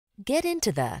Get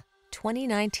into the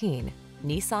 2019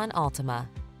 Nissan Altima.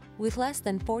 With less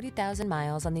than 40,000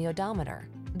 miles on the odometer,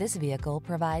 this vehicle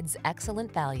provides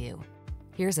excellent value.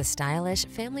 Here's a stylish,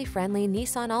 family-friendly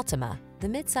Nissan Altima, the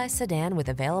midsize sedan with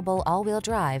available all-wheel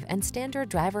drive and standard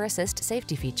driver assist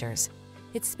safety features.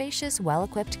 Its spacious,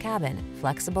 well-equipped cabin,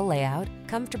 flexible layout,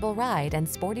 comfortable ride, and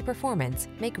sporty performance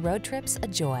make road trips a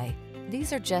joy.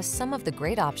 These are just some of the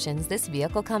great options this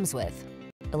vehicle comes with: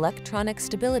 electronic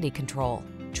stability control,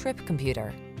 trip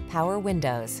computer, power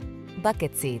windows,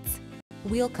 bucket seats,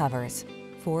 wheel covers,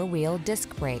 four-wheel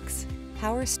disc brakes,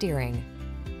 power steering.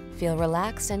 Feel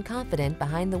relaxed and confident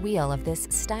behind the wheel of this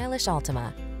stylish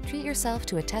Altima. Treat yourself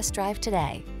to a test drive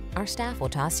today. Our staff will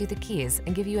toss you the keys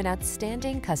and give you an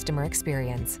outstanding customer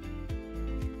experience.